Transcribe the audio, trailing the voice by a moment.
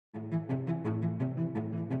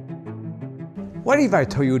What if I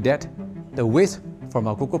told you that the waste from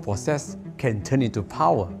our cocoa process can turn into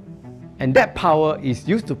power? And that power is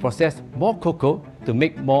used to process more cocoa to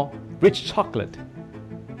make more rich chocolate.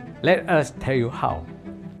 Let us tell you how.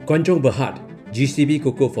 Guan Chong Berhad, GCB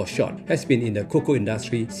Cocoa for short, has been in the cocoa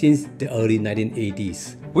industry since the early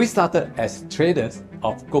 1980s. We started as traders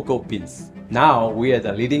of cocoa beans. Now we are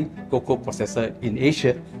the leading cocoa processor in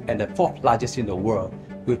Asia and the fourth largest in the world,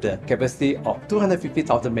 with the capacity of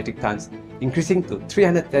 250,000 metric tons increasing to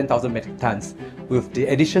 310,000 metric tons with the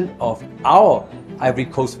addition of our Ivory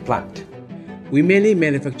Coast plant. We mainly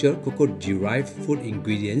manufacture cocoa-derived food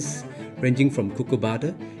ingredients ranging from cocoa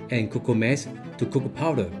butter and cocoa mass to cocoa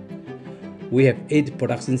powder. We have 8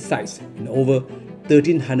 production sites and over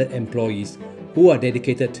 1,300 employees who are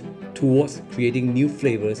dedicated towards creating new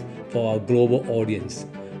flavors for our global audience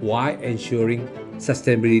while ensuring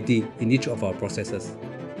sustainability in each of our processes.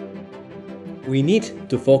 We need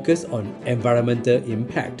to focus on environmental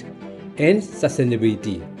impact and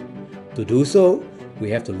sustainability. To do so,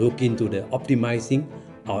 we have to look into the optimizing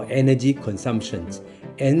our energy consumptions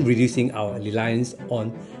and reducing our reliance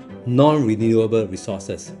on non-renewable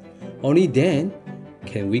resources. Only then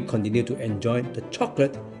can we continue to enjoy the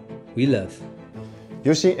chocolate we love.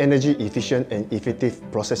 Using energy-efficient and effective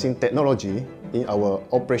processing technology in our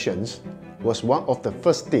operations was one of the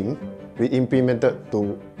first things we implemented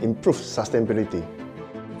to improve sustainability.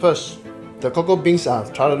 First, the cocoa beans are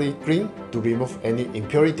thoroughly cleaned to remove any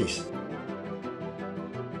impurities.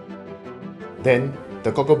 Then,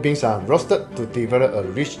 the cocoa beans are roasted to develop a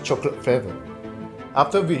rich chocolate flavor.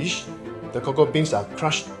 After which, the cocoa beans are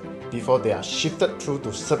crushed before they are sifted through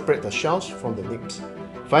to separate the shells from the nibs.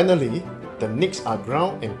 Finally, the nibs are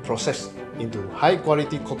ground and processed into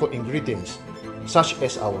high-quality cocoa ingredients, such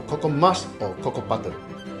as our cocoa mass or cocoa butter.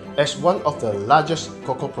 As one of the largest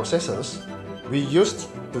cocoa processors, we used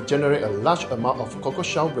to generate a large amount of cocoa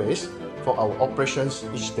shell waste for our operations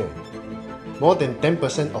each day. More than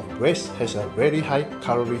 10% of waste has a very high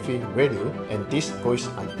calorific value, and this goes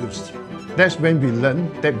unused. That's when we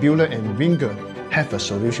learned that Bühler and Vyncke have a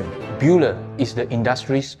solution. Buhler is the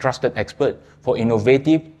industry's trusted expert for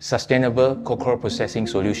innovative, sustainable cocoa processing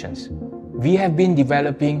solutions. We have been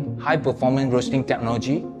developing high-performance roasting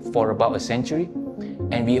technology for about a century,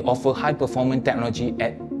 and we offer high-performance technology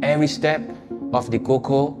at every step of the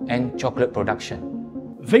cocoa and chocolate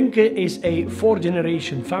production. Vyncke is a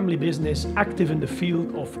 4th-generation family business active in the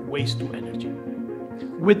field of waste to energy.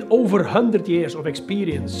 With over 100 years of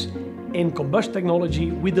experience in combust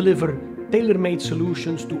technology, we deliver tailor-made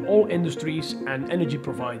solutions to all industries and energy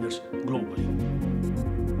providers globally.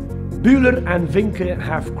 Bühler and Vyncke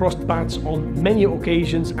have crossed paths on many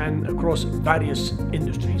occasions and across various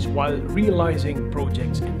industries while realizing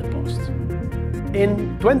projects in the past.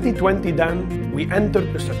 In 2020 then, we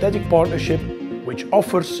entered a strategic partnership which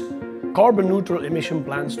offers carbon-neutral emission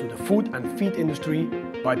plans to the food and feed industry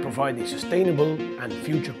by providing sustainable and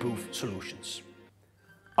future-proof solutions.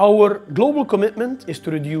 Our global commitment is to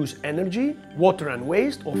reduce energy, water and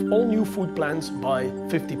waste of all new food plants by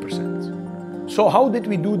 50%. So how did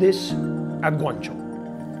we do this at Guan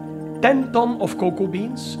Chong? 10 tons of cocoa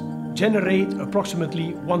beans generate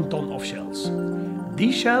approximately 1 ton of shells.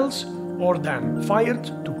 These shells are then fired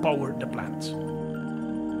to power the plant.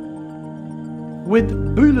 With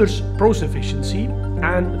Bühler's process efficiency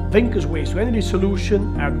and Vyncke's waste-to-energy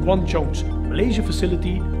solution at Guan Chong's Malaysia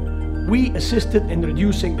facility, we assisted in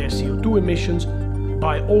reducing their CO2 emissions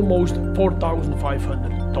by almost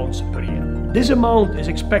 4,500 tons per year. This amount is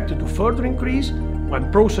expected to further increase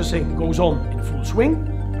when processing goes on in full swing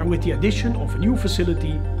and with the addition of a new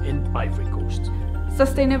facility in Ivory Coast.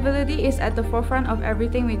 Sustainability is at the forefront of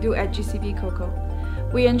everything we do at GCB Cocoa.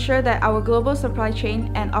 We ensure that our global supply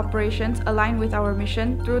chain and operations align with our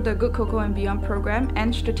mission through the Good Cocoa and Beyond program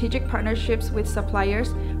and strategic partnerships with suppliers,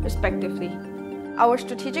 respectively. Our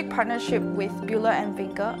strategic partnership with Bühler and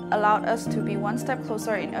Vyncke allowed us to be one step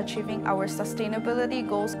closer in achieving our sustainability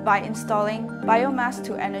goals by installing biomass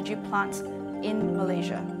to energy plants in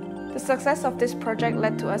Malaysia. The success of this project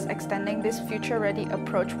led to us extending this future-ready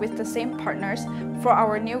approach with the same partners for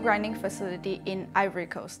our new grinding facility in Ivory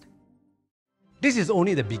Coast. This is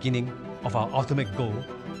only the beginning of our ultimate goal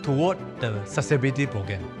toward the sustainability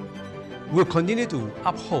program. We'll continue to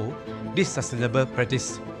uphold this sustainable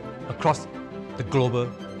practice across the global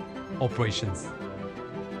operations.